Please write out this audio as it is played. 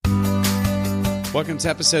Welcome to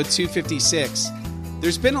episode 256.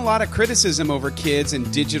 There's been a lot of criticism over kids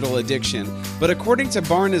and digital addiction, but according to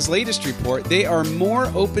Barna's latest report, they are more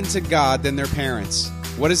open to God than their parents.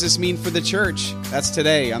 What does this mean for the church? That's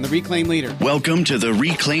today on The Reclaimed Leader. Welcome to The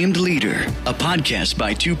Reclaimed Leader, a podcast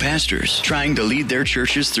by two pastors trying to lead their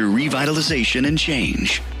churches through revitalization and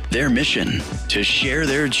change. Their mission, to share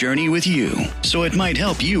their journey with you, so it might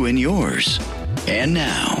help you in yours. And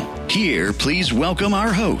now, here, please welcome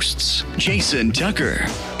our hosts, Jason Tucker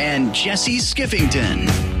and Jesse Skiffington.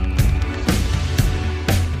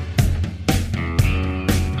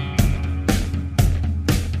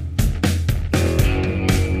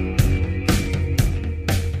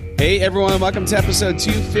 Hey everyone, welcome to episode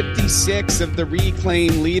 256 of The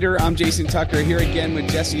Reclaimed Leader. I'm Jason Tucker here again with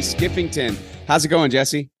Jesse Skiffington. How's it going,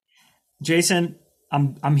 Jesse? Jason,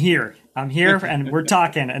 I'm here. I'm here and we're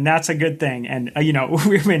talking, and that's a good thing. And,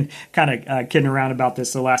 we've been kind of kidding around about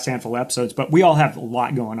this the last handful of episodes, but we all have a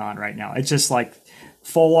lot going on right now. It's just like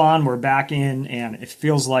full on, we're back in, and it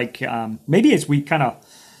feels like maybe it's we kind of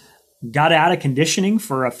got out of conditioning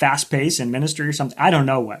for a fast pace in ministry or something. I don't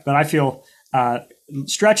know what, but I feel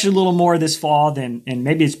stretched a little more this fall and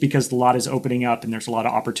maybe it's because a lot is opening up and there's a lot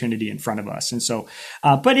of opportunity in front of us. And so,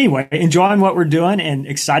 but anyway, enjoying what we're doing and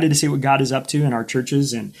excited to see what God is up to in our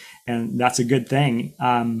churches. And that's a good thing.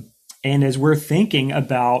 And as we're thinking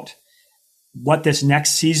about what this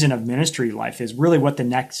next season of ministry life is, really what the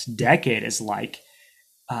next decade is like,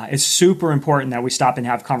 it's super important that we stop and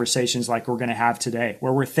have conversations like we're going to have today,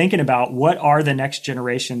 where we're thinking about what are the next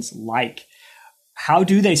generations like? How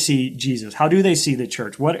do they see Jesus? How do they see the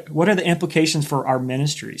church? What are the implications for our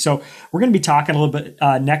ministry? So we're going to be talking a little bit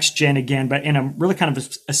next gen again, but in a really kind of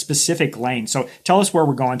a specific lane. So tell us where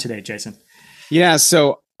we're going today, Jason. Yeah,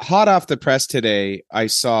 so hot off the press today, I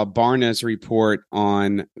saw Barna's report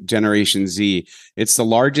on Generation Z. It's the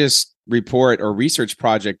largest report or research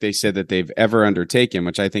project they said that they've ever undertaken,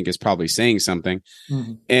 which I think is probably saying something.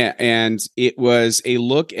 Mm-hmm. And it was a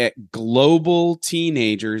look at global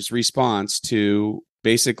teenagers' response to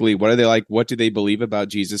basically what are they like, what do they believe about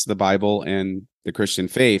Jesus, the Bible, and the Christian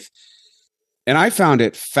faith. And I found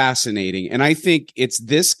it fascinating. And I think it's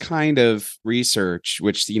this kind of research,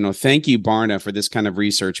 which, thank you, Barna, for this kind of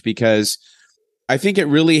research, because I think it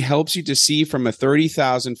really helps you to see from a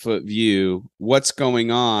 30,000-foot view what's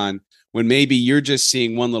going on when maybe you're just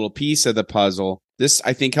seeing one little piece of the puzzle. This,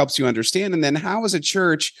 I think, helps you understand. And then how, as a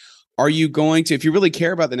church, are you going to, if you really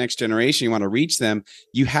care about the next generation, you want to reach them,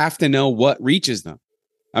 you have to know what reaches them.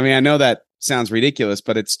 I mean, I know that sounds ridiculous,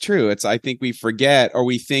 but it's true. I think we forget, or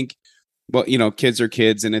we think, well, kids are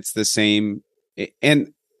kids and it's the same.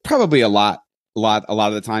 And probably a lot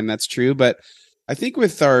of the time that's true. But I think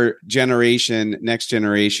with our generation, next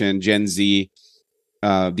generation, Gen Z,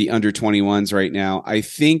 the under 21s right now, I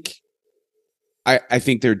think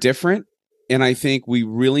they're different. And I think we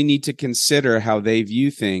really need to consider how they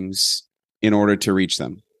view things in order to reach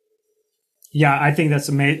them. Yeah, I think that's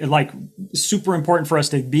amazing. Like, super important for us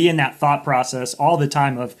to be in that thought process all the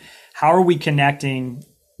time of how are we connecting,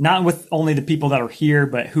 not with only the people that are here,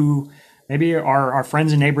 but who maybe are our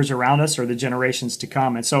friends and neighbors around us or the generations to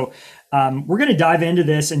come. And so we're going to dive into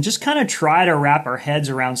this and just kind of try to wrap our heads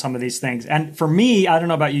around some of these things. And for me, I don't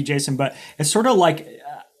know about you, Jason, but it's sort of like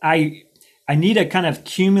I need a kind of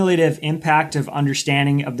cumulative impact of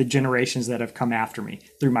understanding of the generations that have come after me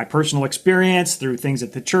through my personal experience, through things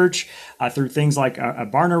at the church, through things like a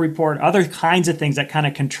Barna report, other kinds of things that kind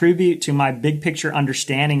of contribute to my big picture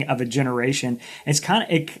understanding of a generation. It's kind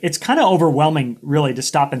of overwhelming, really, to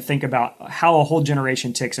stop and think about how a whole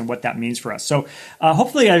generation ticks and what that means for us. So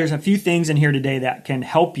hopefully there's a few things in here today that can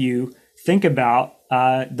help you think about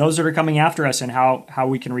those that are coming after us and how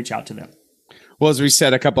we can reach out to them. Well, as we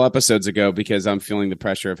said a couple episodes ago, because I'm feeling the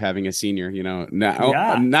pressure of having a senior,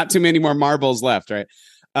 not too many more marbles left, right?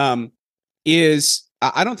 I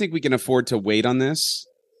don't think we can afford to wait on this.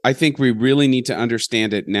 I think we really need to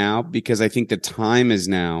understand it now, because I think the time is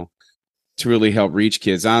now to really help reach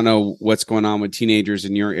kids. I don't know what's going on with teenagers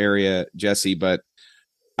in your area, Jesse, but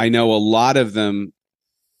I know a lot of them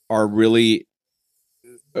are really,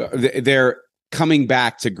 they're coming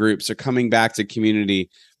back to groups, they're coming back to community.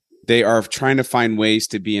 They are trying to find ways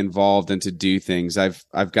to be involved and to do things. I've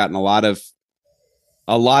gotten a lot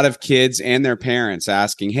of kids and their parents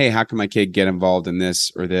asking, "Hey, how can my kid get involved in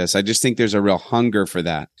this or this?" I just think there's a real hunger for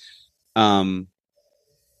that. And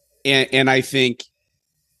I think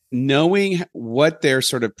knowing what their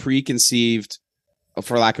sort of preconceived,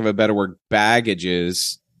 for lack of a better word, baggage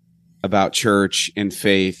is about church and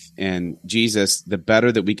faith and Jesus, the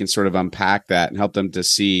better that we can sort of unpack that and help them to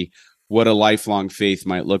see what a lifelong faith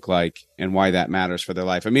might look like and why that matters for their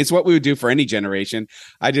life. I mean, it's what we would do for any generation.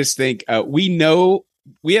 I just think we know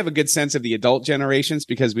we have a good sense of the adult generations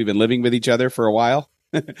because we've been living with each other for a while.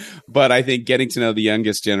 But I think getting to know the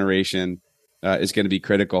youngest generation is going to be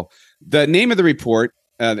critical. The name of the report,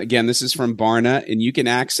 again, this is from Barna, and you can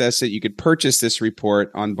access it. You could purchase this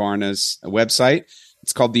report on Barna's website.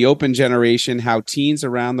 It's called The Open Generation, How Teens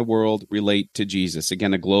Around the World Relate to Jesus.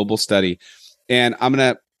 Again, a global study. And I'm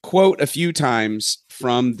going to quote a few times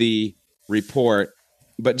from the report,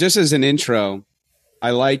 but just as an intro, I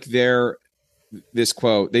like this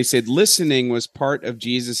quote. They said, listening was part of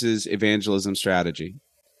Jesus's evangelism strategy.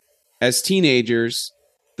 As teenagers,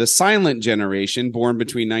 the silent generation, born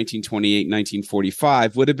between 1928 and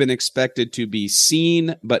 1945, would have been expected to be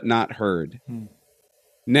seen but not heard.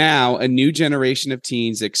 Now, a new generation of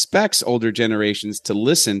teens expects older generations to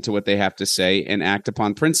listen to what they have to say and act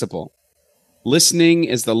upon principle. Listening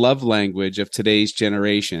is the love language of today's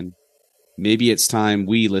generation. Maybe it's time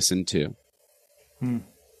we listen too.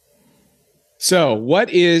 So,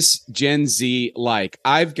 what is Gen Z like?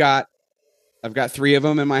 I've got 3 of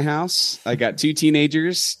them in my house. I got 2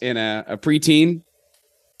 teenagers and a preteen,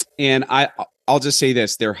 and I'll just say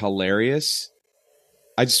this: they're hilarious.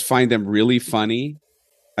 I just find them really funny.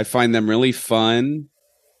 I find them really fun.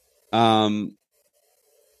 A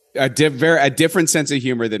different sense of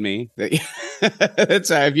humor than me. That's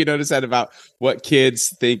have you noticed that about what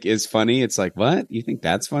kids think is funny? It's like, what? You think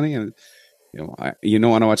that's funny? And you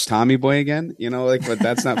don't want to watch Tommy Boy again? But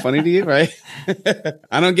that's not funny to you, right?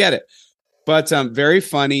 I don't get it. But very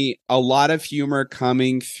funny. A lot of humor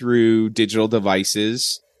coming through digital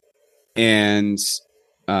devices and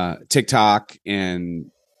TikTok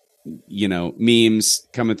and memes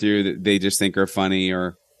coming through that they just think are funny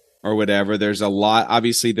or whatever. There's a lot.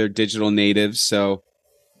 Obviously, they're digital natives, so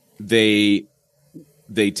they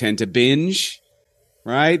tend to binge,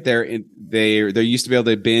 right? They're used to be able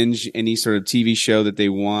to binge any sort of TV show that they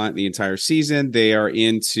want the entire season. They are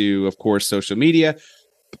into, of course, social media.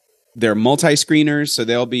 They're multi-screeners, so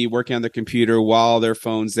they'll be working on their computer while their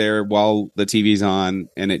phone's there, while the TV's on,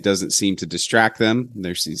 and it doesn't seem to distract them.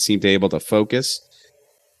 They seem to be able to focus.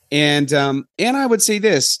 And I would say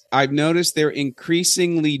this: I've noticed they're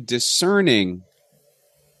increasingly discerning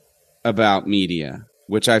about media,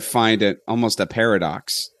 which I find it almost a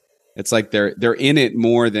paradox. It's like they're in it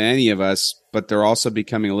more than any of us, but they're also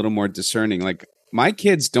becoming a little more discerning. Like, my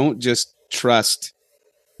kids don't just trust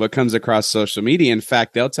what comes across social media. In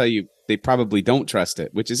fact, they'll tell you they probably don't trust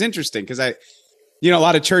it, which is interesting because a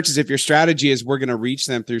lot of churches, if your strategy is we're going to reach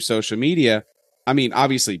them through social media, I mean,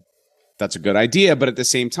 obviously that's a good idea, but at the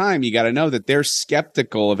same time, you got to know that they're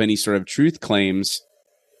skeptical of any sort of truth claims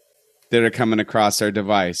that are coming across their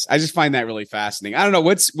device. I just find that really fascinating. I don't know,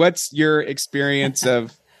 what's your experience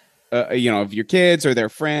of of your kids or their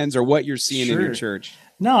friends or what you're seeing in your church?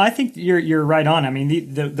 No, I think you're right on. I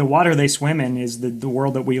mean, the water they swim in is the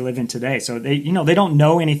world that we live in today. So they don't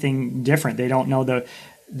know anything different. They don't know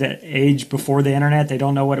the age before the internet. They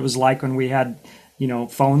don't know what it was like when we had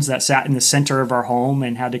phones that sat in the center of our home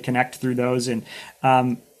and had to connect through those. And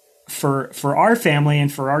for our family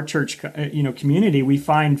and for our church community, we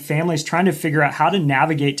find families trying to figure out how to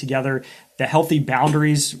navigate together the healthy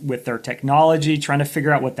boundaries with their technology, trying to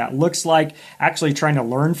figure out what that looks like, actually trying to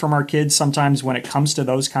learn from our kids sometimes when it comes to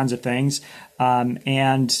those kinds of things,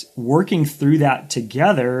 and working through that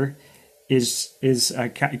together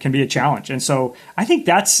can be a challenge. And so I think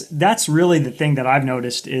that's really the thing that I've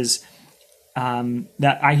noticed is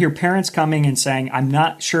that I hear parents coming and saying, I'm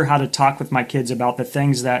not sure how to talk with my kids about the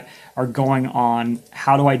things that are going on.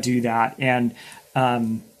 How do I do that? And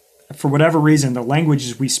for whatever reason, the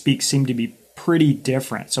languages we speak seem to be pretty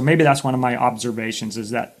different. So maybe that's one of my observations,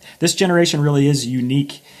 is that this generation really is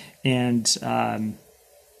unique, and so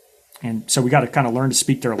we got to kind of learn to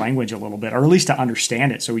speak their language a little bit, or at least to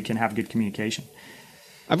understand it so we can have good communication.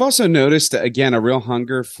 I've also noticed, again, a real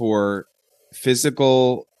hunger for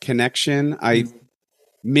physical connection.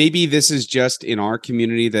 Maybe this is just in our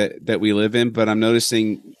community that we live in, but I'm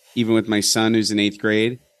noticing even with my son who's in 8th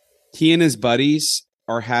grade, he and his buddies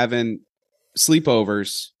are having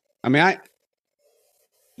sleepovers. I mean,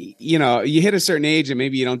 you hit a certain age and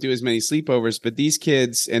maybe you don't do as many sleepovers, but these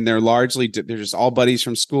kids, and they're just all buddies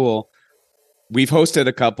from school. We've hosted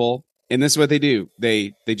a couple, and this is what they do.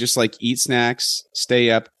 They just like eat snacks, stay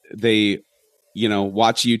up. They,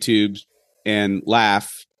 watch YouTube and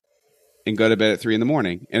laugh and go to bed at 3 a.m.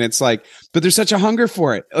 And it's like, but there's such a hunger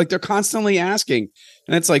for it. Like they're constantly asking.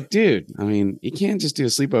 And it's like, dude, I mean, you can't just do a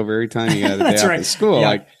sleepover every time you got a day That's off right. at school. Yeah.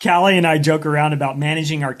 Like Callie and I joke around about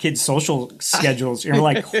managing our kids' social schedules. You're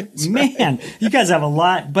like, man, you guys have a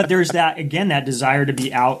lot. But there's that, again, that desire to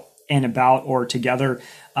be out and about or together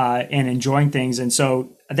and enjoying things. And so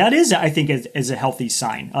that is, I think, is a healthy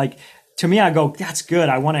sign. Like to me, I go, that's good.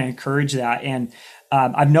 I want to encourage that. And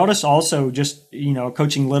I've noticed also just,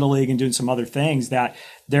 coaching Little League and doing some other things that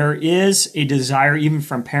there is a desire even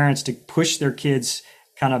from parents to push their kids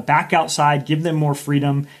kind of back outside, give them more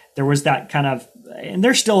freedom. There was that kind of, and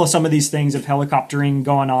there's still some of these things of helicoptering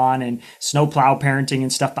going on and snowplow parenting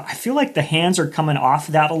and stuff, but I feel like the hands are coming off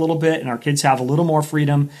that a little bit and our kids have a little more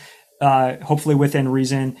freedom, hopefully within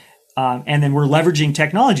reason. And then we're leveraging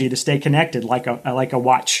technology to stay connected, like a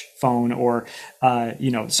watch phone or,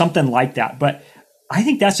 something like that. But I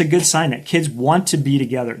think that's a good sign that kids want to be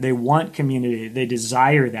together. They want community. They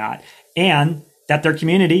desire that. And that their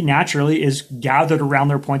community naturally is gathered around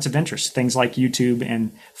their points of interest, things like YouTube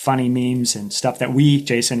and funny memes and stuff that we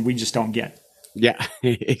just don't get. Yeah,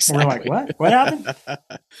 exactly. We're like, what? What happened?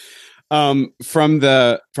 From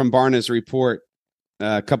Barna's report,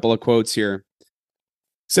 a couple of quotes here.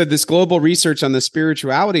 Said this global research on the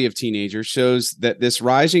spirituality of teenagers shows that this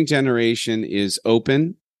rising generation is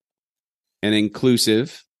open and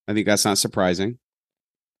inclusive. I think that's not surprising.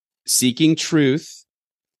 Seeking truth.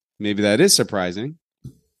 Maybe that is surprising.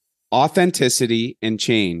 Authenticity and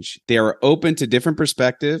change. They are open to different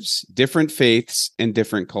perspectives, different faiths, and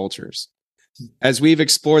different cultures. As we've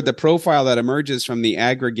explored the profile that emerges from the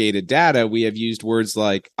aggregated data, we have used words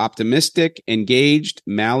like optimistic, engaged,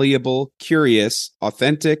 malleable, curious,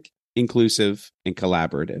 authentic, inclusive, and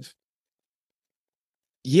collaborative.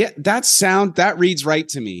 Yeah, that reads right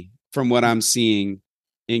to me from what I'm seeing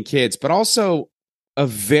in kids, but also a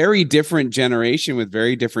very different generation with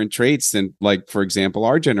very different traits than, like, for example,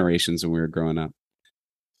 our generations when we were growing up.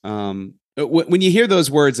 When you hear those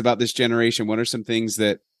words about this generation, are there some things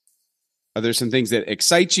that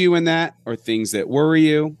excite you in that, or things that worry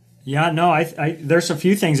you? Yeah, no, I there's a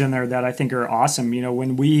few things in there that I think are awesome.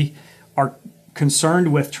 When we are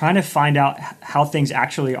concerned with trying to find out how things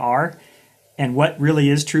actually are and what really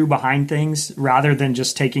is true behind things, rather than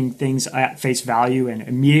just taking things at face value and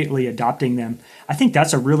immediately adopting them, I think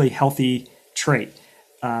that's a really healthy trait.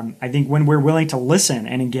 I think when we're willing to listen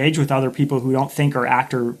and engage with other people who don't think or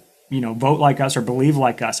act or vote like us or believe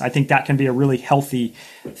like us, I think that can be a really healthy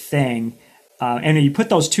thing. And you put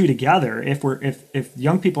those two together, if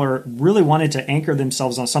young people are really wanting to anchor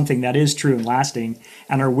themselves on something that is true and lasting,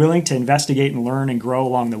 and are willing to investigate and learn and grow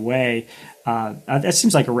along the way, that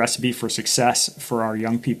seems like a recipe for success for our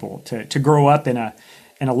young people to grow up in a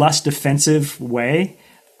less defensive way,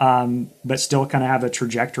 but still kind of have a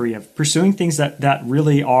trajectory of pursuing things that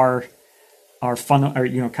really are fun,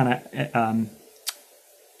 or kind of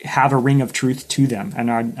have a ring of truth to them and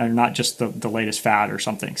are not just the latest fad or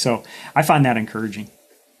something. So I find that encouraging.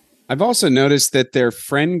 I've also noticed that their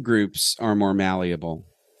friend groups are more malleable.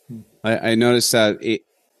 I noticed that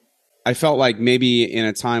I felt like maybe in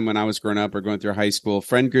a time when I was growing up or going through high school,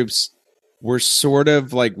 friend groups were sort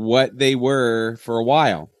of like what they were for a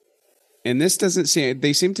while. And this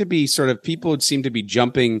they seem to be people seem to be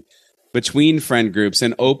jumping between friend groups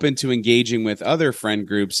and open to engaging with other friend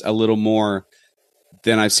groups a little more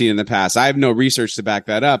than I've seen in the past. I have no research to back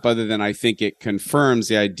that up, other than I think it confirms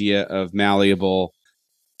the idea of malleable,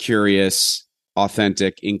 curious,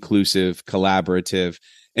 authentic, inclusive, collaborative.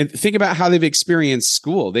 And think about how they've experienced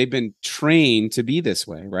school. They've been trained to be this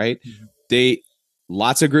way, right? Mm-hmm.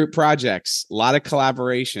 Lots of group projects, a lot of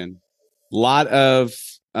collaboration, a lot of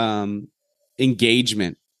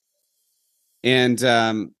engagement.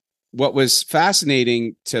 And what was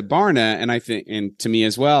fascinating to Barna, and I think, and to me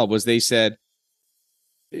as well, was they said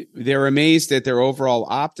they're amazed at their overall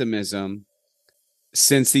optimism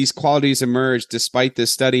since these qualities emerged despite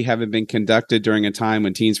this study having been conducted during a time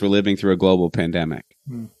when teens were living through a global pandemic.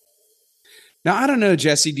 Now, I don't know,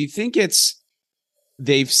 Jesse, do you think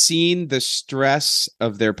they've seen the stress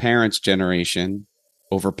of their parents' generation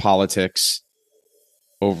over politics,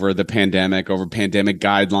 over the pandemic, over pandemic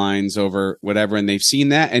guidelines, over whatever, and they've seen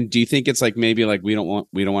that? And do you think it's like maybe like we don't want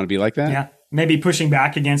to be like that? Yeah. Maybe pushing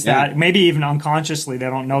back against that. Maybe even unconsciously, they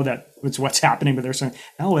don't know that it's what's happening, but they're saying,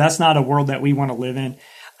 no, that's not a world that we want to live in.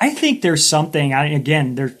 I think there's something,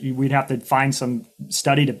 we'd have to find some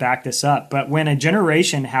study to back this up. But when a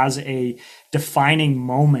generation has a defining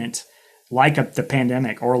moment like the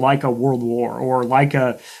pandemic, or like a world war, or like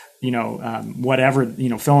a whatever,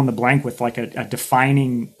 fill in the blank with like a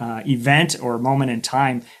defining event or moment in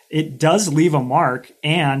time, it does leave a mark.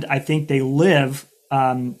 And I think they live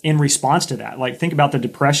in response to that. Like think about the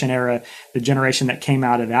Depression era, the generation that came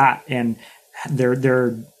out of that, and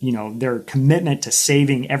their commitment to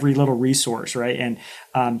saving every little resource, right?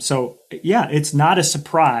 And so it's not a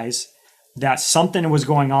surprise that something was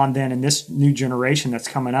going on then in this new generation that's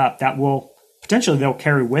coming up that will potentially they'll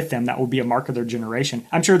carry with them. That will be a mark of their generation.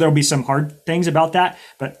 I'm sure there'll be some hard things about that,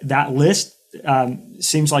 but that list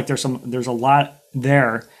seems like there's a lot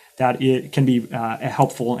there that it can be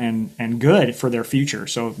helpful and good for their future.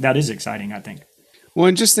 So that is exciting, I think. Well,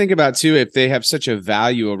 and just think about too, if they have such a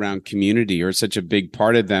value around community or such a big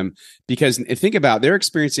part of them, because think about they're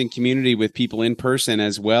experiencing community with people in person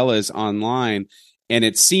as well as online, and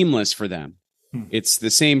it's seamless for them. It's the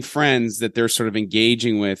same friends that they're sort of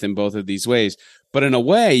engaging with in both of these ways. But in a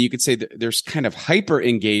way, you could say that they're kind of hyper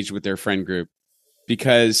engaged with their friend group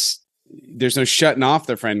because there's no shutting off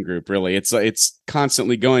the friend group, really. It's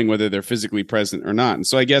constantly going, whether they're physically present or not. And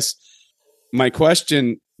so I guess my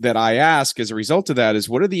question that I ask as a result of that is,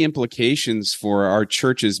 what are the implications for our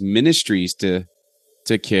church's ministries to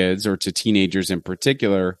kids or to teenagers in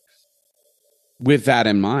particular with that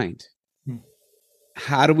in mind?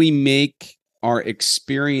 How do we make our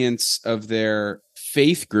experience of their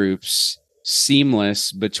faith groups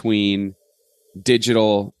seamless between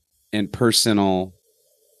digital and personal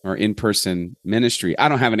or in-person ministry? I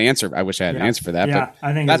don't have an answer. I wish I had an answer for that, but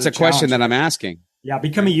I think that's a question that I'm asking. Yeah,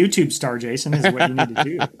 become a YouTube star, Jason, is what you need to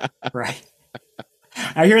do. Right.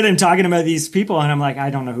 I hear them talking about these people, and I'm like,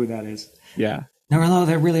 I don't know who that is. Yeah. No,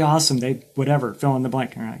 they're really awesome. They, whatever, fill in the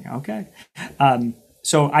blank. And I'm like, okay.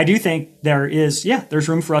 So I do think there's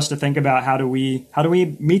room for us to think about how do we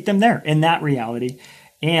meet them there in that reality.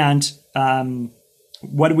 And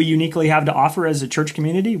what do we uniquely have to offer as a church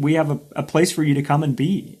community? We have a place for you to come and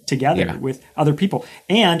be together with other people.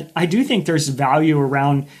 And I do think there's value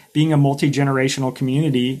around being a multi-generational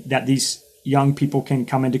community that these young people can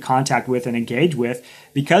come into contact with and engage with,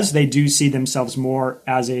 because they do see themselves more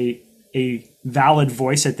as a valid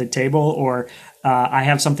voice at the table, or I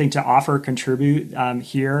have something to offer, contribute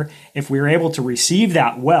here. If we're able to receive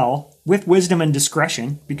that well, with wisdom and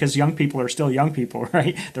discretion, because young people are still young people,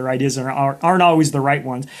 right? Their ideas aren't always the right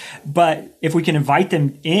ones. But if we can invite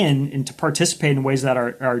them in and to participate in ways that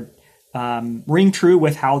are ring true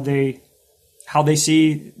with how they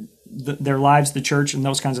see their lives, the church, and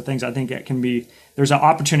those kinds of things, I think there's an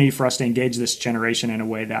opportunity for us to engage this generation in a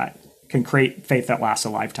way that can create faith that lasts a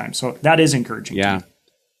lifetime. So that is encouraging. Yeah.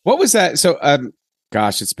 What was that? So,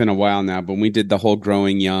 gosh, it's been a while now, but when we did the whole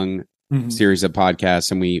Growing Young series of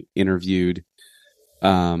podcasts, and we interviewed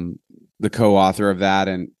the co-author of that,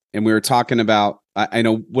 and we were talking about, I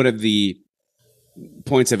know one of the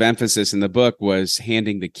points of emphasis in the book was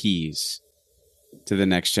handing the keys to the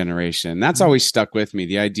next generation. That's always stuck with me,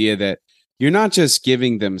 the idea that you're not just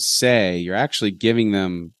giving them say, you're actually giving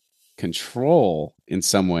them control in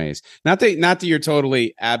some ways. Not that you're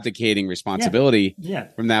totally abdicating responsibility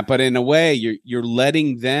from that, but in a way you're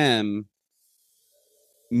letting them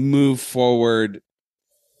move forward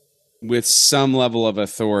with some level of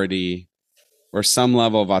authority or some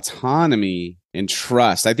level of autonomy and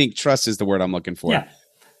trust. I think trust is the word I'm looking for.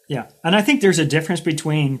 Yeah. And I think there's a difference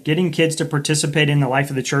between getting kids to participate in the life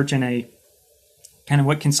of the church in a kind of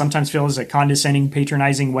what can sometimes feel as a condescending,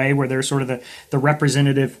 patronizing way, where they're sort of the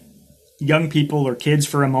representative young people or kids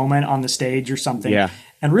for a moment on the stage or something,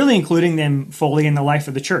 and really including them fully in the life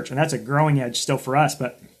of the church. And that's a growing edge still for us.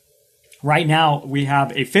 But right now we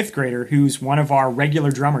have a fifth grader who's one of our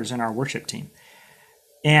regular drummers in our worship team.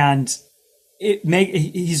 And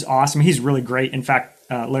he's awesome. He's really great. In fact,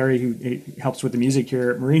 Larry, who helps with the music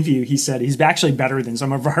here at Marine View, he said he's actually better than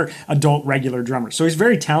some of our adult regular drummers. So he's a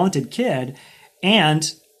very talented kid.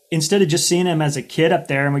 And instead of just seeing him as a kid up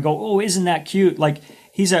there and we go, oh, isn't that cute? Like,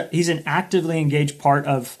 he's an actively engaged part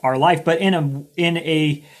of our life, but in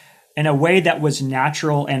a way that was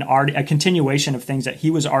natural and already a continuation of things that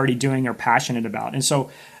he was already doing or passionate about. And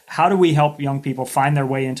so how do we help young people find their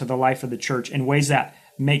way into the life of the church in ways that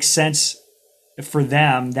make sense for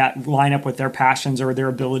them, that line up with their passions or their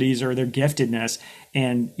abilities or their giftedness,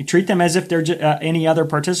 and you treat them as if they're any other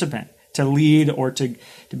participant, to lead or to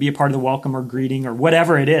be a part of the welcome or greeting or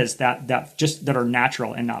whatever it is that are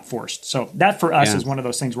natural and not forced. So that for us is one of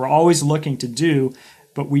those things we're always looking to do,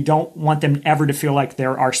 but we don't want them ever to feel like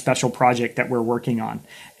they're our special project that we're working on.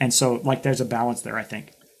 And so there's a balance there, I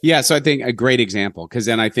think. Yeah. So I think a great example, because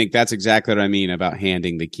then I think that's exactly what I mean about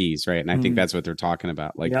handing the keys, right? And I think that's what they're talking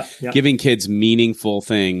about, giving kids meaningful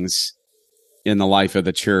things in the life of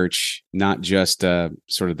the church, not just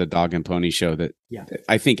sort of the dog and pony show that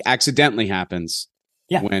I think accidentally happens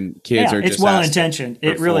when kids are just it's well intentioned.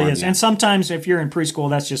 It really is. Yeah. And sometimes if you're in preschool,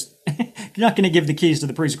 that's just you're not going to give the keys to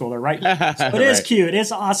the preschooler, right? So it is cute.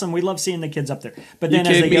 It's awesome. We love seeing the kids up there. But then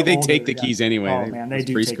as they get older, take the keys anyway. Oh man, they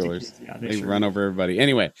do preschoolers. Take the keys. They run over everybody.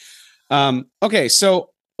 Anyway, okay, so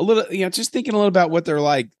a little, just thinking a little about what they're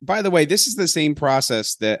like. By the way, this is the same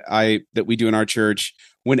process that we do in our church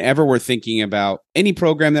whenever we're thinking about any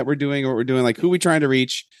program that we're doing or what we're doing, like who we trying to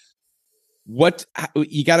reach. What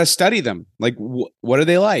you got to study them. Like, what are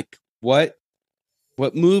they like? What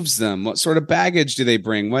moves them? What sort of baggage do they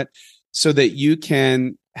bring? So that you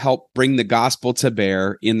can help bring the gospel to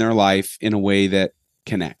bear in their life in a way that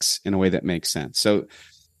connects, in a way that makes sense. So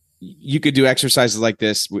you could do exercises like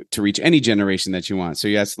this to reach any generation that you want. So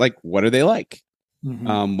yes, like, what are they like?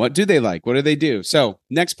 Mm-hmm. What do they like? What do they do? So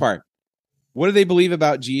next part, what do they believe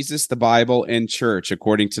about Jesus, the Bible, and church,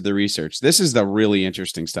 according to the research? This is the really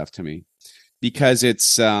interesting stuff to me because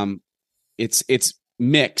it's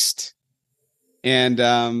mixed. And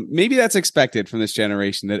maybe that's expected from this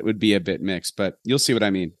generation, that it would be a bit mixed, but you'll see what I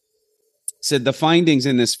mean. So the findings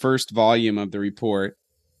in this first volume of the report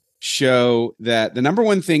show that the number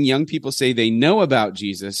one thing young people say they know about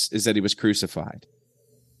Jesus is that he was crucified,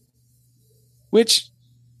 which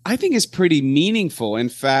I think is pretty meaningful. In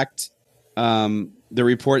fact, the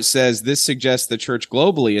report says this suggests the church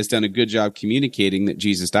globally has done a good job communicating that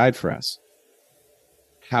Jesus died for us.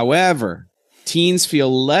 However, teens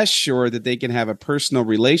feel less sure that they can have a personal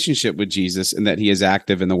relationship with Jesus and that he is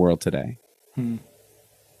active in the world today.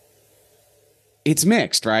 It's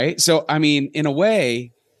mixed, right? So, I mean, in a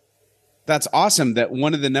way, that's awesome that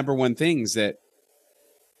one of the number one things that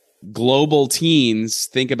global teens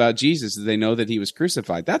think about Jesus is they know that he was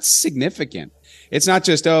crucified. That's significant. It's not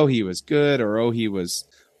just, oh, he was good or, oh, he was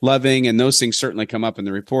loving. And those things certainly come up in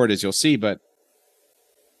the report, as you'll see. But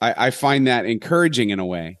I find that encouraging in a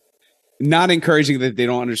way. Not encouraging that they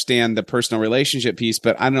don't understand the personal relationship piece,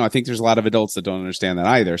 but I don't know. I think there's a lot of adults that don't understand that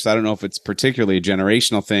either. So I don't know if it's particularly a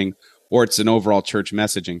generational thing or it's an overall church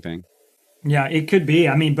messaging thing. Yeah, it could be.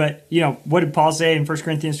 I mean, but, what did Paul say in 1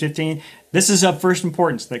 Corinthians 15? This is of first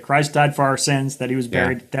importance, that Christ died for our sins, that he was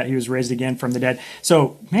buried, that he was raised again from the dead.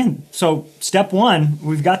 So, so step one,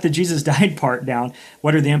 we've got the Jesus died part down.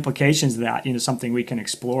 What are the implications of that? Something we can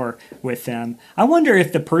explore with them. I wonder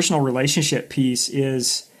if the personal relationship piece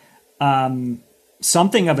is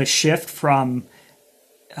something of a shift from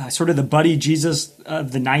sort of the buddy Jesus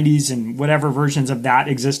of the 90s and whatever versions of that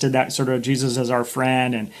existed, that sort of Jesus as our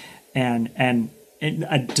friend and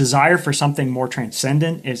a desire for something more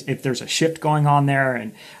transcendent, is if there's a shift going on there,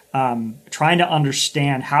 and trying to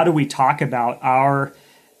understand how do we talk about our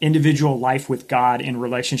individual life with God in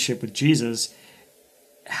relationship with Jesus.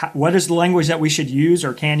 What is the language that we should use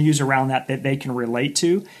or can use around that they can relate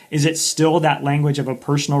to? Is it still that language of a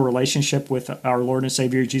personal relationship with our Lord and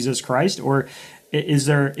Savior Jesus Christ, or is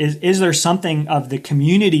there something of the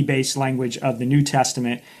community-based language of the New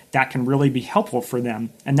Testament that can really be helpful for them?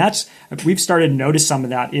 And we've started to notice some of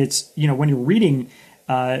that. It's, when you're reading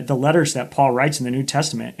the letters that Paul writes in the New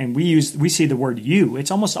Testament, and we see the word you,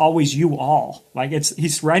 it's almost always you all. Like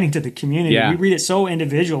he's writing to the community. Yeah. We read it so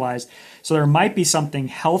individualized. So there might be something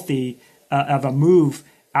healthy of a move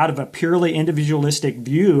out of a purely individualistic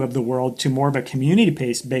view of the world to more of a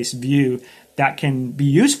community-based view that can be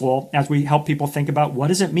useful as we help people think about what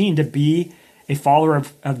does it mean to be a follower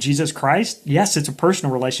of Jesus Christ. Yes, it's a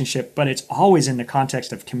personal relationship, but it's always in the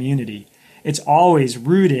context of community. It's always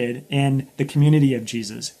rooted in the community of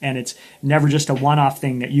Jesus, and it's never just a one-off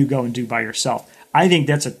thing that you go and do by yourself. I think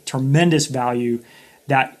that's a tremendous value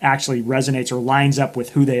that actually resonates or lines up with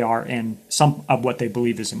who they are and some of what they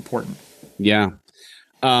believe is important. Yeah.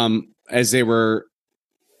 As they were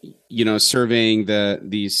surveying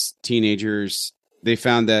these teenagers, they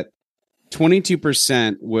found that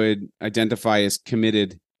 22% would identify as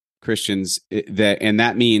committed Christians, and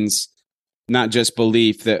that means not just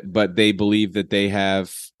belief but they believe that they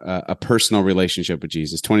have a personal relationship with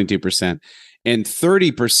Jesus. 22%, and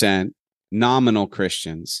 30% nominal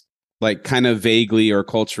Christians, like kind of vaguely or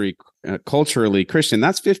culturally Christian.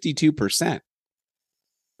 That's 52%.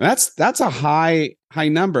 That's a high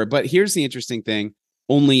number. But here's the interesting thing.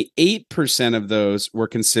 Only 8% of those were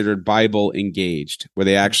considered Bible engaged, where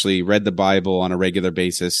they actually read the Bible on a regular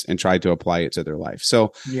basis and tried to apply it to their life.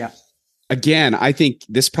 So, again, I think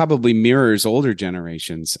this probably mirrors older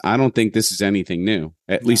generations. I don't think this is anything new,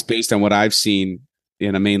 at least based on what I've seen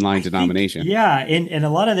in a mainline denomination. And a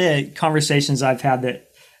lot of the conversations I've had that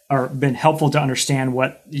or been helpful to understand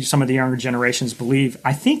what some of the younger generations believe,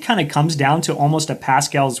 I think kind of comes down to almost a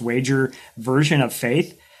Pascal's wager version of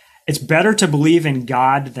faith. It's better to believe in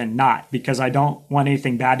God than not, because I don't want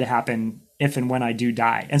anything bad to happen if and when I do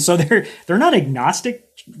die. And so they're not agnostic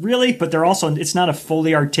really, but they're also, it's not a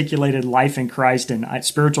fully articulated life in Christ and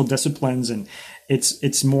spiritual disciplines. And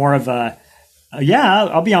it's more of yeah,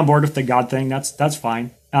 I'll be on board with the God thing. That's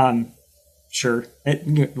fine. Sure.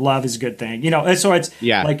 Love is a good thing, and so it's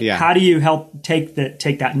how do you help take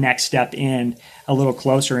that next step in a little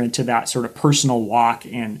closer into that sort of personal walk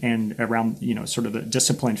and around, sort of the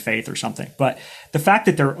disciplined faith or something. But the fact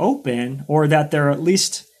that they're open, or that they're at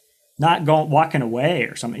least not walking away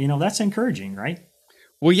or something, that's encouraging, right?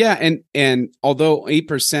 Well, yeah. And although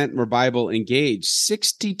 8% were Bible engaged,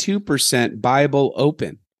 62% Bible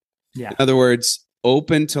open. Yeah. In other words,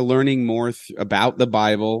 open to learning more about the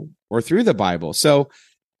Bible or through the Bible. So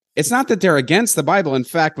it's not that they're against the Bible. In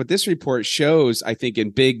fact, what this report shows, I think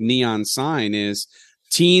in big neon sign, is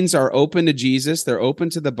teens are open to Jesus. They're open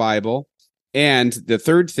to the Bible. And the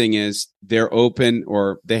third thing is they're open,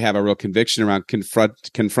 or they have a real conviction around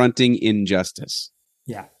confronting injustice.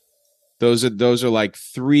 Yeah. Those are like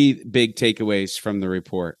three big takeaways from the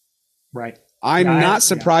report. Right. I'm not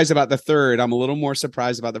surprised about the third. I'm a little more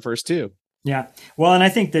surprised about the first two. Yeah. Well, and I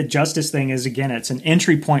think the justice thing is, again, it's an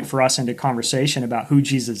entry point for us into conversation about who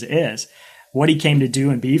Jesus is, what he came to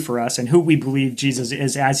do and be for us, and who we believe Jesus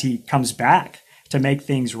is as he comes back to make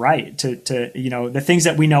things right, to the things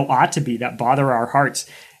that we know ought to be, that bother our hearts.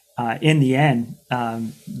 In the end,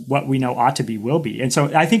 what we know ought to be will be. And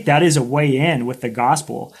so I think that is a way in with the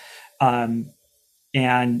gospel.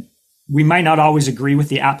 And we might not always agree with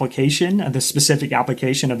the application, the specific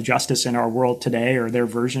application of justice in our world today, or their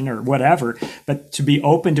version or whatever, but to be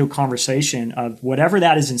open to a conversation of whatever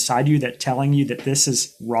that is inside you that telling you that this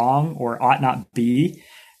is wrong or ought not be,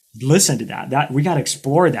 listen to that we got to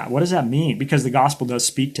explore that. What does that mean? Because the gospel does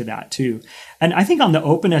speak to that too. And I think on the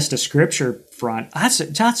openness to scripture front, that's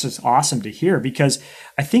just awesome to hear, because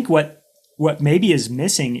I think what maybe is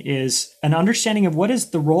missing is an understanding of what is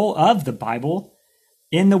the role of the Bible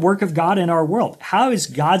in the work of God in our world. How is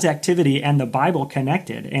God's activity and the Bible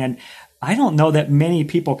connected? And I don't know that many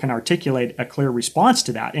people can articulate a clear response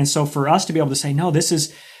to that. And so for us to be able to say, no, this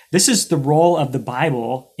is the role of the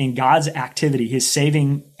Bible in God's activity, his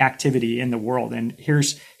saving activity in the world. And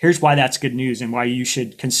here's why that's good news, and why you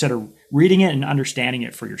should consider reading it and understanding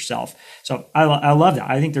it for yourself. So I love that.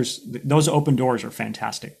 I think those open doors are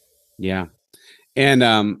fantastic. Yeah. And,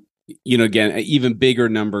 again, even bigger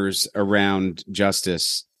numbers around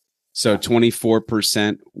justice. So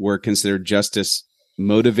 24% were considered justice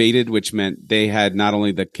motivated, which meant they had not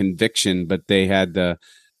only the conviction, but they had the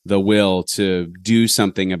will to do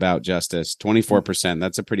something about justice. 24%,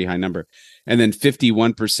 that's a pretty high number. And then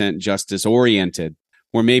 51% justice oriented,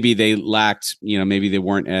 where maybe they lacked, maybe they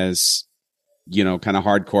weren't as, kind of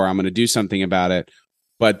hardcore, I'm going to do something about it,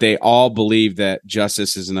 but they all believe that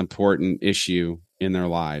justice is an important issue in their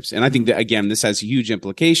lives. And I think that, again, this has huge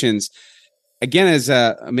implications, again, as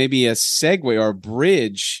maybe a segue or a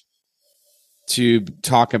bridge to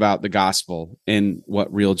talk about the gospel and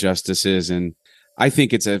what real justice is. And I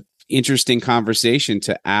think it's an interesting conversation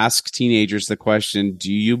to ask teenagers the question,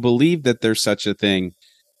 do you believe that there's such a thing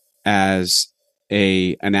as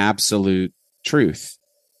an absolute truth?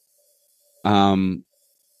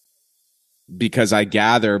 Because I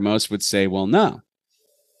gather most would say, well, no.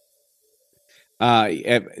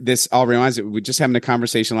 This all reminds me, we just having a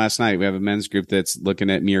conversation last night. We have a men's group that's looking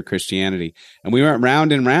at mere Christianity, and we went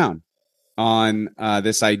round and round on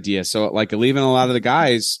this idea. So like, even a lot of the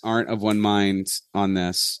guys aren't of one mind on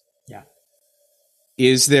this. Yeah.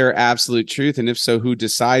 Is there absolute truth? And if so, who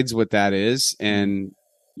decides what that is? And,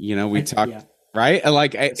 we talked, right?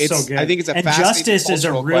 Like, it's so good. I think it's a fascinating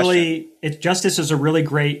justice is a really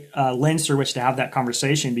great lens through which to have that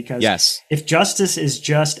conversation, because if justice is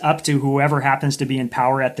just up to whoever happens to be in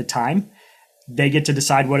power at the time, they get to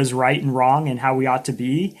decide what is right and wrong and how we ought to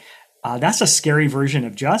be. That's a scary version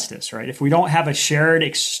of justice, right? If we don't have a shared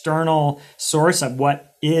external source of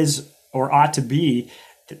what is or ought to be,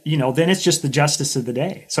 then it's just the justice of the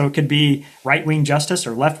day. So it could be right-wing justice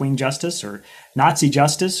or left-wing justice or Nazi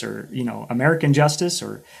justice or, American justice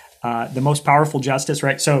or the most powerful justice,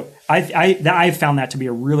 right? So I've found that to be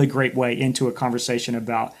a really great way into a conversation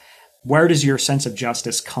about where does your sense of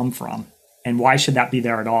justice come from? And why should that be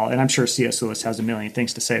there at all? And I'm sure C.S. Lewis has a million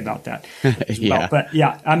things to say about that as well. But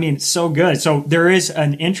so good. So there is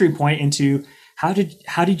an entry point into how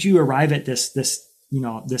did you arrive at this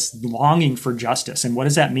longing for justice, and what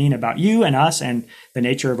does that mean about you and us and the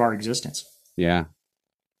nature of our existence? Yeah.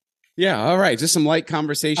 Yeah. All right. Just some light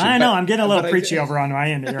conversation. I know I'm getting a little preachy over on my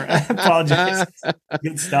end here. I apologize.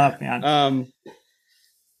 Good stuff, man.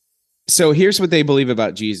 So here's what they believe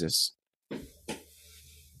about Jesus.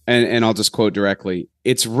 And I'll just quote directly.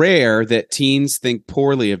 It's rare that teens think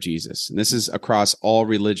poorly of Jesus. And this is across all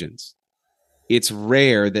religions. It's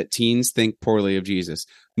rare that teens think poorly of Jesus.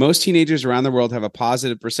 Most teenagers around the world have a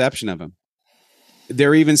positive perception of him.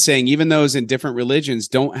 They're even saying even those in different religions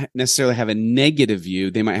don't necessarily have a negative view.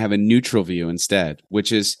 They might have a neutral view instead,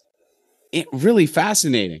 which is really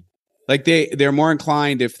fascinating. Like they're more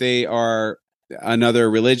inclined if they are another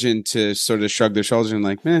religion to sort of shrug their shoulders and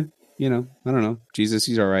like, I don't know, Jesus,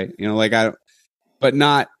 he's all right. But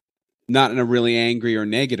not in a really angry or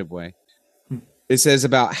negative way. It says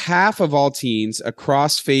about half of all teens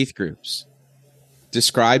across faith groups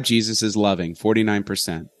describe Jesus as loving,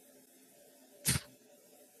 49%.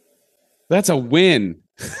 That's a win.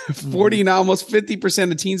 40, almost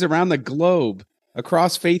 50% of teens around the globe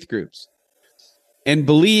across faith groups and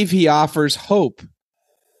believe he offers hope,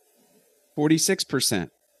 46%,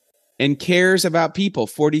 and cares about people,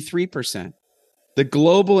 43%. The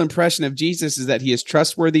global impression of Jesus is that he is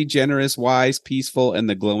trustworthy, generous, wise, peaceful, and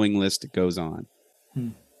the glowing list goes on.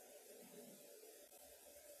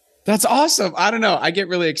 That's awesome. I don't know. I get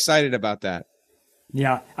really excited about that.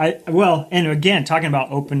 Yeah. And again, talking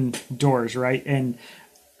about open doors, right? And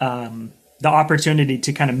the opportunity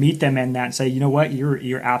to kind of meet them in that and say, you know what,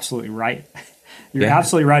 you're absolutely right. You're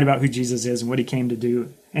absolutely right about who Jesus is and what he came to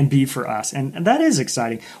do and be for us. And that is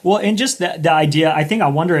exciting. Well, and just the idea, I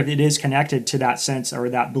wonder if it is connected to that sense or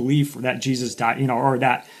that belief that Jesus died, or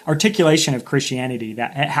that articulation of Christianity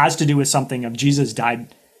that it has to do with something of Jesus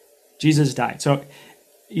died. Jesus died. So,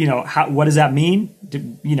 what does that mean?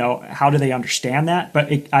 How do they understand that? But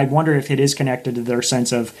I wonder if it is connected to their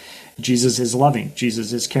sense of Jesus is loving,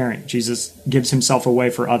 Jesus is caring, Jesus gives himself away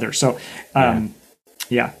for others. So,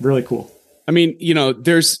 really cool. I mean,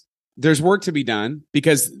 there's work to be done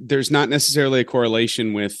because there's not necessarily a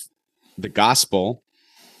correlation with the gospel,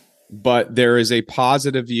 but there is a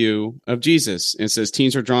positive view of Jesus. It says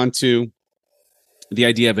teens are drawn to the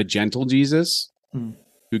idea of a gentle Jesus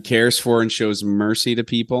who cares for and shows mercy to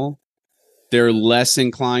people. They're less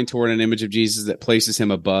inclined toward an image of Jesus that places him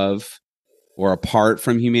above or apart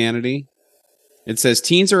from humanity. It says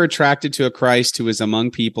teens are attracted to a Christ who is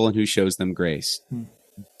among people and who shows them grace.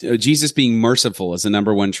 Jesus being merciful is the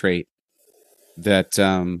number one trait that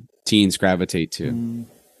teens gravitate to.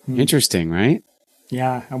 Interesting, right?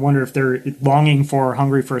 Yeah. I wonder if they're longing for,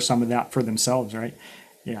 hungry for some of that for themselves, right?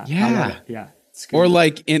 Yeah. Yeah. Yeah. Or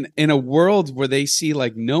like in a world where they see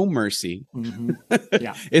like no mercy.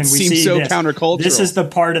 Yeah. It seems so countercultural. This is the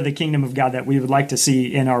part of the kingdom of God that we would like to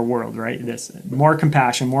see in our world, right? This more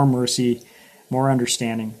compassion, more mercy, more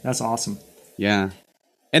understanding. That's awesome. Yeah.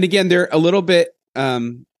 And again, they're a little bit, I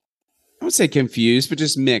would say confused, but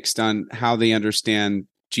just mixed on how they understand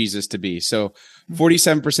Jesus to be. So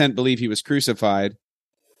 47% believe he was crucified.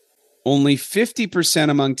 Only 50%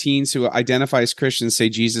 among teens who identify as Christians say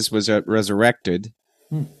Jesus was resurrected.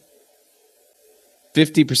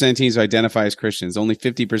 50% of teens who identify as Christians, only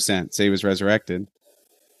 50% say he was resurrected.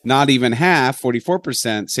 Not even half,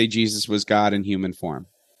 44%, say Jesus was God in human form.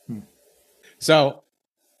 So,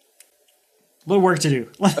 a little work to do.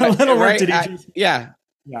 A little work to do. Yeah.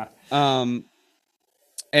 And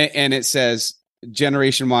it says,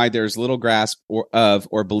 generation-wide, there's little grasp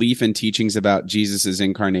or belief in teachings about Jesus'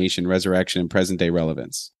 incarnation, resurrection, and present-day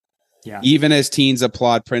relevance. Yeah. Even as teens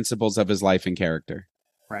applaud principles of his life and character.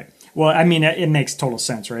 Right. Well, I mean, it makes total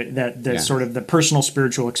sense, right? That sort of the personal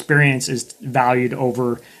spiritual experience is valued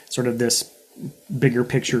over sort of this bigger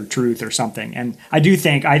picture truth or something. And I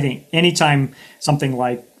think anytime something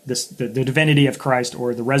like this, the divinity of Christ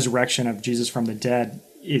or the resurrection of Jesus from the dead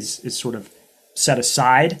is sort of set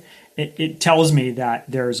aside, it tells me that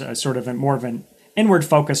there's a sort of more of an inward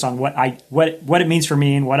focus on what it means for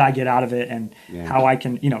me and what I get out of it and how I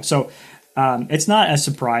can, so it's not a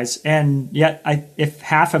surprise. And yet if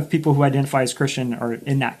half of people who identify as Christian are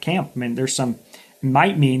in that camp, I mean, it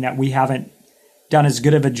might mean that we haven't done as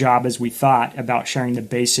good of a job as we thought about sharing the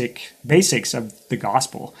basics of the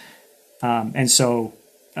gospel. And so,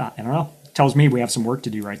 I don't know, it tells me we have some work to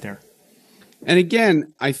do right there. And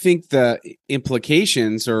again, I think the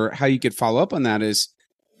implications or how you could follow up on that is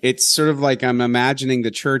it's sort of like I'm imagining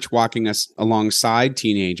the church walking us alongside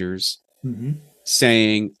teenagers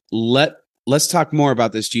saying, let's talk more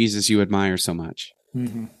about this Jesus you admire so much.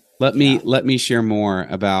 Let me share more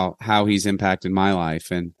about how he's impacted my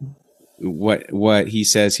life and what he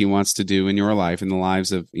says he wants to do in your life, in the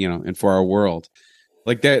lives of, and for our world.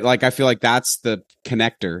 Like that, like I feel like that's the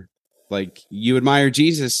connector Like, you admire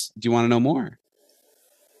Jesus. Do you want to know more?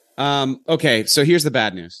 Okay, so here's the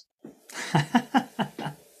bad news.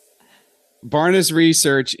 Barna's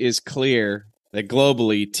research is clear that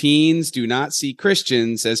globally, teens do not see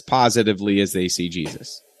Christians as positively as they see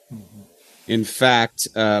Jesus. In fact,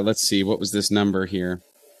 let's see, what was this number here?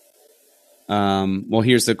 Well,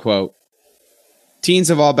 here's the quote. Teens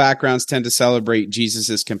of all backgrounds tend to celebrate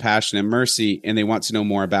Jesus' compassion and mercy, and they want to know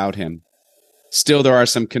more about him. Still, there are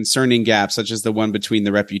some concerning gaps, such as the one between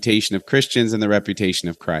the reputation of Christians and the reputation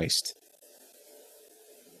of Christ.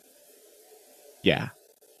 Yeah.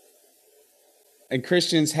 And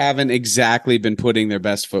Christians haven't exactly been putting their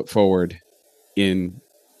best foot forward in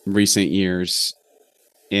recent years.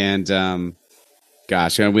 And,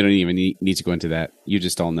 gosh, we don't even need to go into that. You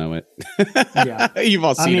just all know it. Yeah. You've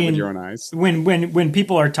all seen it with your own eyes. When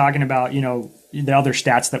people are talking about, the other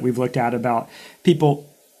stats that we've looked at about people,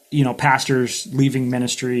 pastors leaving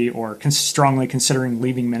ministry or strongly considering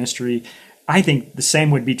leaving ministry, I think the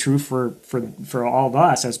same would be true for all of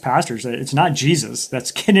us as pastors. It's not Jesus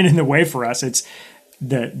that's getting in the way for us. It's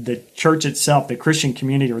the church itself, the Christian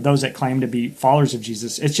community, or those that claim to be followers of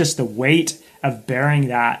Jesus. It's just the weight of bearing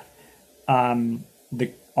that,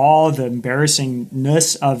 all the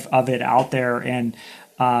embarrassingness of it out there, and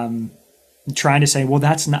trying to say, well,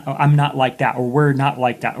 I'm not like that, or we're not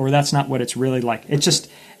like that, or that's not what it's really like.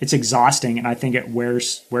 It's exhausting, and I think it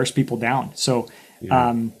wears people down. So,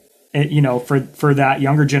 yeah. For that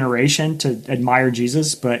younger generation to admire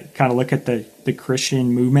Jesus, but kind of look at the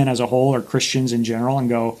Christian movement as a whole, or Christians in general, and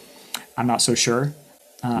go, I'm not so sure.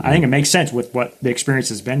 I think it makes sense with what the experience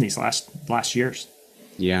has been these last years.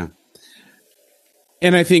 Yeah.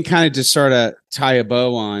 And I think kind of to sort of tie a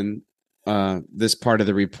bow on this part of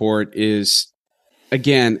the report is,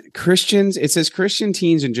 again, Christians, it says Christian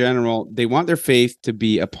teens in general, they want their faith to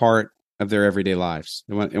be a part of their everyday lives.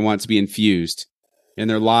 They want it to be infused in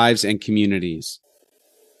their lives and communities.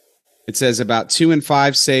 It says about 2 in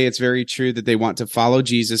 5 say it's very true that they want to follow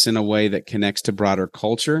Jesus in a way that connects to broader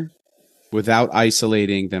culture without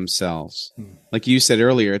isolating themselves. Like you said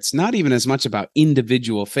earlier, it's not even as much about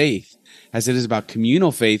individual faith as it is about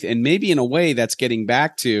communal faith. And maybe in a way that's getting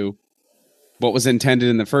back to what was intended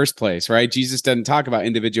in the first place, right? Jesus doesn't talk about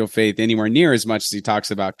individual faith anywhere near as much as he talks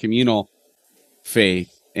about communal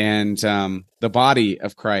faith and the body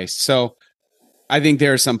of Christ. So I think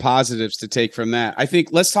there are some positives to take from that. I think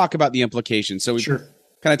let's talk about the implications. So we kind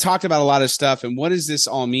of talked about a lot of stuff, and what does this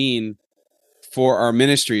all mean for our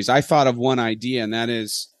ministries? I thought of one idea, and that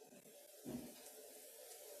is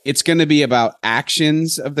it's going to be about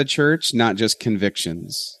actions of the church, not just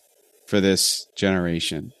convictions for this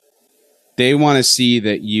generation. They want to see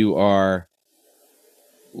that you are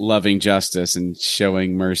loving justice and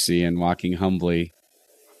showing mercy and walking humbly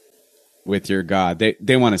with your God.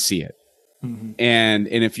 They want to see it. Mm-hmm. And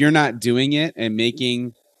if you're not doing it and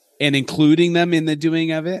making and including them in the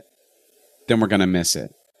doing of it, then we're going to miss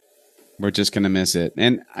it. We're just going to miss it.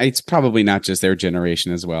 And it's probably not just their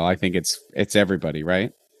generation as well. I think it's everybody,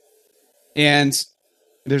 right? And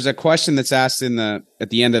there's a question that's asked at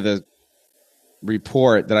the end of the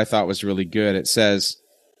report that I thought was really good. It says,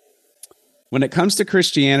 when it comes to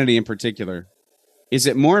Christianity in particular, is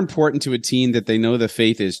it more important to a teen that they know the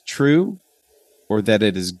faith is true or that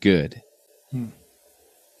it is good?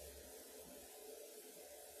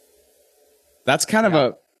 That's kind of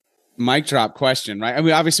a mic drop question, right? I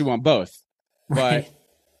mean, obviously we want both, but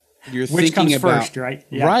you're which thinking comes about first, right?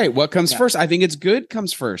 Yeah. Right. What comes first? I think it's good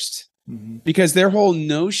comes first, because their whole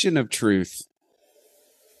notion of truth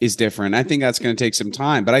is different. I think that's going to take some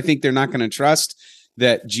time, but I think they're not going to trust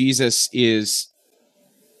that Jesus is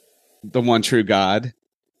the one true God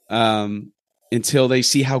until they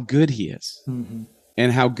see how good he is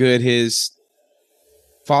and how good his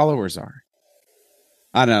followers are.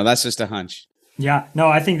 I don't know. That's just a hunch. Yeah, no,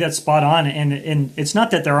 I think that's spot on. And it's not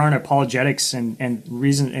that there aren't apologetics and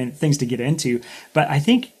reason and things to get into, but I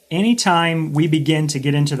think anytime we begin to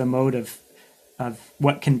get into the mode of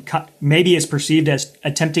what can maybe is perceived as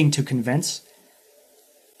attempting to convince,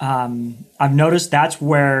 I've noticed that's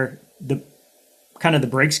where the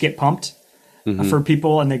brakes get pumped for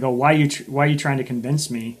people, and they go, why are you trying to convince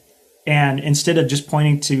me? And instead of just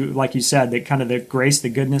pointing to, like you said, the kind of the grace, the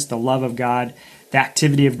goodness, the love of God, the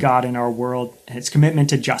activity of God in our world, its commitment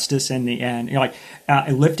to justice in the end,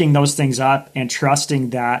 lifting those things up and trusting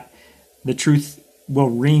that the truth will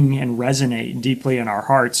ring and resonate deeply in our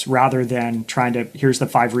hearts, rather than trying to, here's the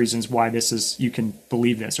 5 reasons why you can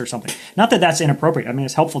believe this or something. Not that that's inappropriate. I mean,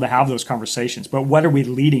 it's helpful to have those conversations, but what are we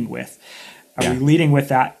leading with? Are we leading with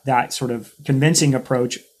that sort of convincing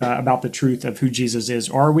approach about the truth of who Jesus is?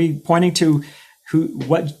 Or are we pointing to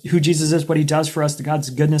who Jesus is, what he does for us, the God's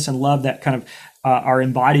goodness and love that kind of are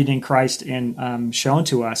embodied in Christ and shown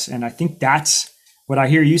to us. And I think that's what I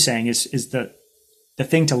hear you saying is the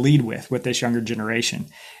thing to lead with this younger generation.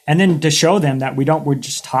 And then to show them that we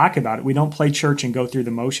just talk about it. We don't play church and go through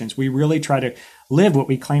the motions. We really try to live what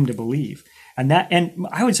we claim to believe. And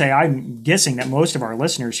I would say, I'm guessing that most of our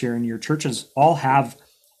listeners here in your churches all have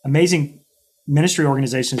amazing ministry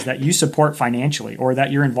organizations that you support financially or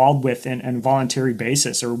that you're involved with in a voluntary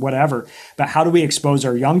basis or whatever. But how do we expose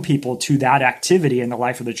our young people to that activity in the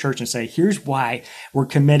life of the church and say, here's why we're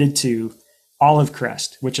committed to Olive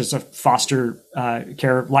Crest, which is a foster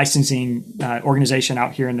care licensing organization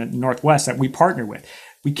out here in the Northwest that we partner with.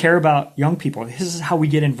 We care about young people. This is how we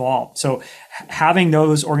get involved. So having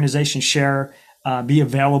those organizations share, be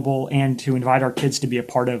available, and to invite our kids to be a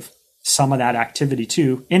part of some of that activity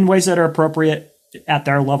too, in ways that are appropriate at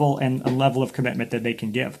their level and a level of commitment that they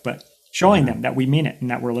can give, but showing them that we mean it and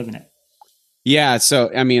that we're living it. Yeah.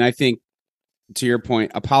 So, I mean, I think to your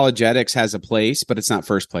point, apologetics has a place, but it's not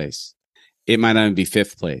first place. It might not even be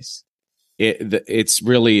fifth place. It's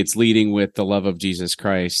leading with the love of Jesus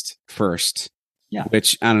Christ first. Yeah.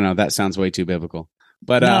 Which, I don't know, that sounds way too biblical.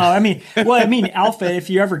 But no, I mean, Alpha, if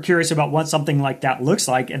you're ever curious about what something like that looks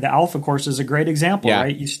like, the Alpha course is a great example,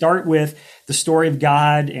 right? You start with the story of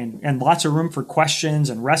God and lots of room for questions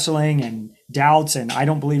and wrestling and doubts and I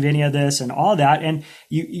don't believe any of this and all that. And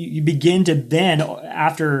you begin to then,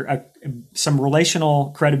 after some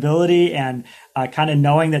relational credibility and kind of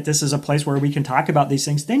knowing that this is a place where we can talk about these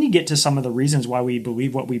things, then you get to some of the reasons why we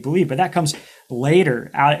believe what we believe. But that comes later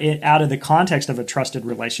out of the context of a trusted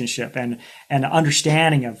relationship and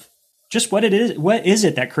understanding of just what it is. What is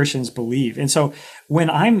it that Christians believe? And so when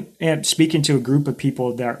I'm speaking to a group of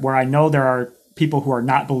people where I know there are people who are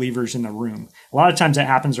not believers in the room, a lot of times that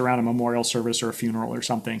happens around a memorial service or a funeral or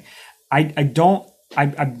something.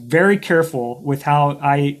 I'm very careful with how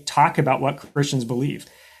I talk about what Christians believe.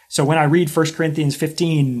 So when I read 1 Corinthians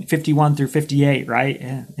 15, 51 through 58, right,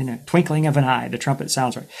 in a twinkling of an eye, the trumpet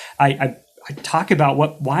sounds right. I talk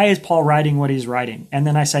about why is Paul writing what he's writing? And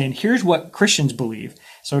then I say, and here's what Christians believe.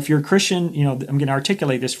 So if you're a Christian, I'm going to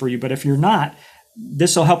articulate this for you. But if you're not,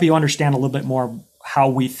 this will help you understand a little bit more how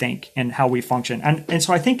we think and how we function. And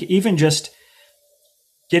so I think even just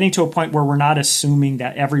getting to a point where we're not assuming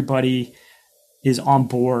that everybody is on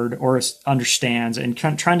board or understands and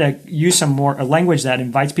trying to use a language that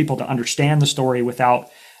invites people to understand the story without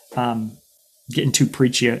getting too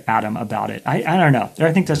preachy at them about it. I don't know.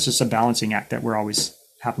 I think that's just a balancing act that we're always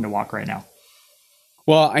having to walk right now.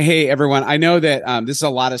 Well, hey, everyone, I know that this is a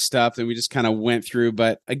lot of stuff that we just kind of went through,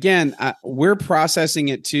 but again, we're processing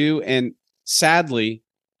it too. And sadly,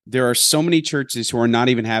 there are so many churches who are not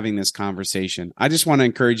even having this conversation. I just want to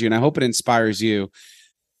encourage you, and I hope it inspires you.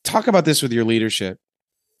 Talk about this with your leadership.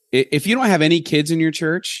 If you don't have any kids in your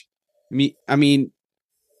church, I mean,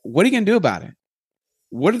 what are you going to do about it?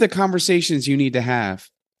 What are the conversations you need to have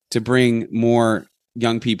to bring more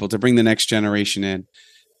young people, to bring the next generation in?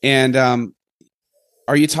 And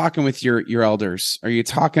are you talking with your elders? Are you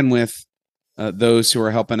talking with those who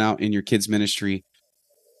are helping out in your kids' ministry?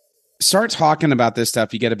 Start talking about this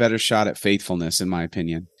stuff. You get a better shot at faithfulness, in my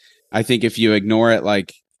opinion. I think if you ignore it,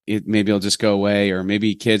 like maybe it'll just go away, or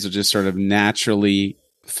maybe kids will just sort of naturally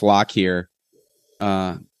flock here.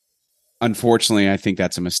 Unfortunately, I think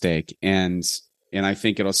that's a mistake, and I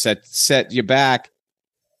think it'll set you back.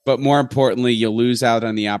 But more importantly, you'll lose out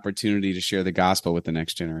on the opportunity to share the gospel with the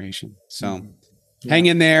next generation. So hang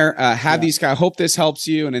in there. These guys. Hope this helps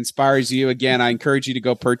you and inspires you. Again, I encourage you to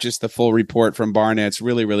go purchase the full report from Barna. It's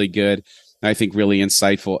really, really good. I think really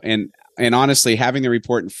insightful. And honestly, having the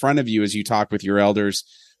report in front of you as you talk with your elders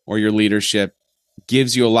or your leadership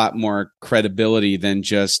gives you a lot more credibility than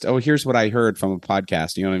just, oh, here's what I heard from a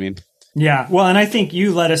podcast. You know what I mean? Yeah. Well, and I think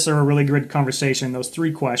you led us through a really good conversation. Those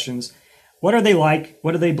 3 questions. What are they like?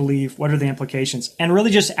 What do they believe? What are the implications? And really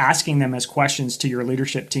just asking them as questions to your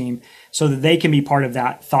leadership team so that they can be part of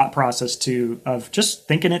that thought process too, of just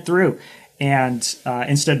thinking it through. And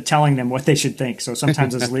instead of telling them what they should think. So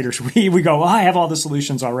sometimes as leaders, we go, well, I have all the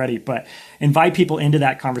solutions already, but invite people into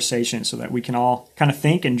that conversation so that we can all kind of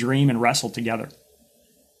think and dream and wrestle together.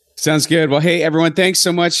 Sounds good. Well, hey, everyone, thanks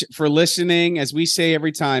so much for listening. As we say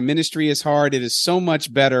every time, ministry is hard. It is so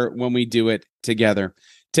much better when we do it together.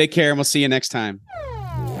 Take care, and we'll see you next time.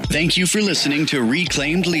 Thank you for listening to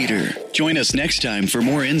Reclaimed Leader. Join us next time for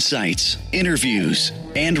more insights, interviews,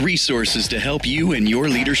 and resources to help you in your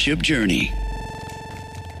leadership journey.